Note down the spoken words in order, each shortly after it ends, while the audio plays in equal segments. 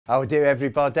How do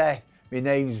everybody? My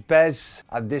name's Bez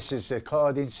and this is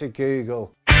according to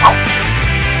Google.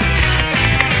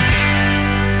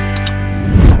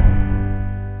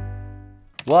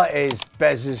 What is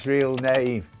Bez's real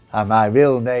name? And my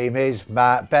real name is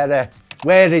Mark Berry.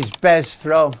 Where is Bez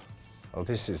from? Well,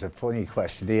 this is a funny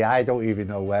question here. I don't even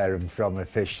know where I'm from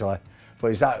officially. But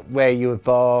is that where you were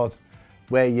born,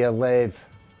 where you live,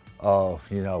 or,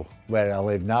 you know, where I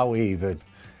live now even?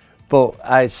 But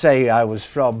I'd say I was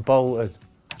from Bolton.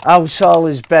 How tall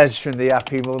is Bez from the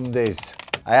Happy Mondays?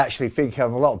 I actually think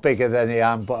I'm a lot bigger than I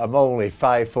am, but I'm only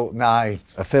 5'9".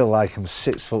 I feel like I'm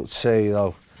 6'2"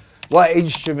 though. What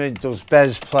instrument does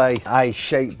Bez play? I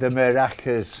shake the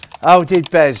maracas. How did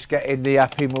Bez get in the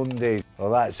Happy Mondays?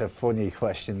 Well, that's a funny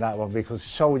question, that one,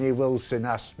 because Tony Wilson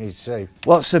asked me to.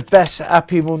 What's the best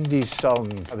Happy Mondays song?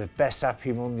 The best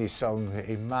Happy Mondays song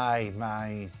in my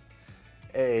mind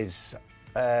is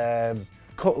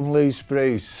Cut 'Em Loose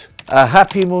Bruce.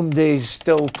 Happy Mondays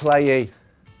still playing.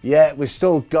 Yeah, we're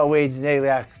still going nearly,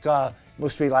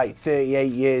 must be like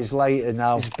 38 years later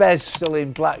now. Is Bez still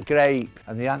in Black Grape?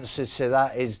 And the answer to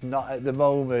that is not at the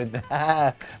moment,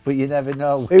 but you never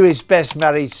know. Who is Bez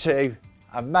married to?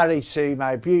 I'm married to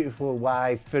my beautiful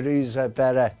wife, Firuza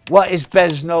Berry. What is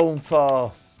Bez known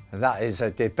for? And that is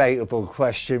a debatable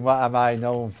question. What am I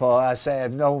known for? I say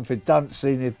I'm known for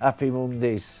dancing in Happy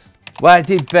Mondays. Why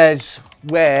did Bez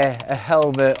wear a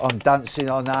helmet on Dancing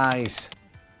on Ice?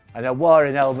 And I wore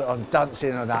an helmet on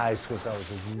Dancing on Ice because I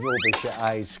was rubbish at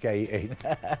ice skating.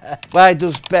 Why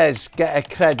does Bez get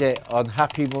a credit on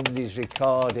Happy Mondays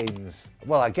recordings?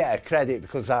 Well, I get a credit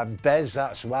because I'm Bez,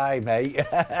 that's why, mate.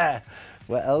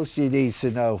 What else do you need to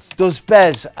know? Does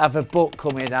Bez have a book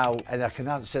coming out? And I can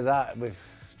answer that with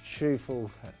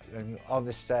truthful and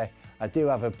honesty. I do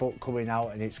have a book coming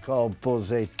out and it's called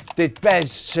Buzzing. Did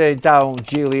Bez turn down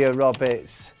Julia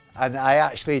Roberts? And I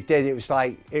actually did.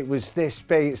 It was this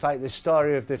big. It's like the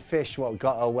story of the fish what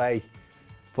got away.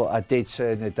 But I did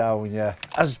turn her down, yeah.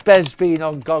 Has Bez been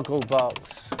on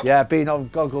Gogglebox? Yeah, I've been on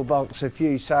Gogglebox a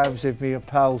few times with my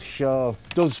pal Sean.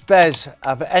 Does Bez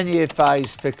have any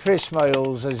advice for Chris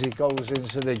Moyles as he goes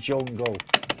into the jungle?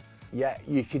 Yeah,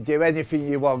 you can do anything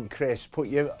you want, Chris. Put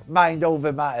your mind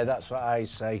over matter, that's what I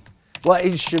say. What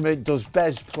instrument does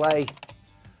Bez play?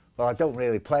 Well, I don't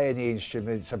really play any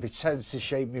instruments. I pretend to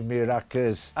shake my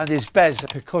maracas. And is Bez a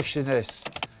percussionist?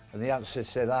 And the answer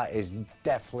to that is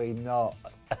definitely not.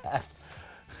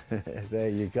 There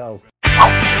you go.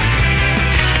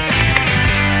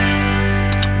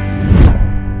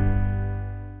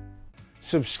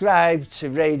 Subscribe to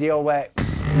Radio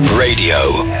X.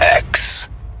 Radio X.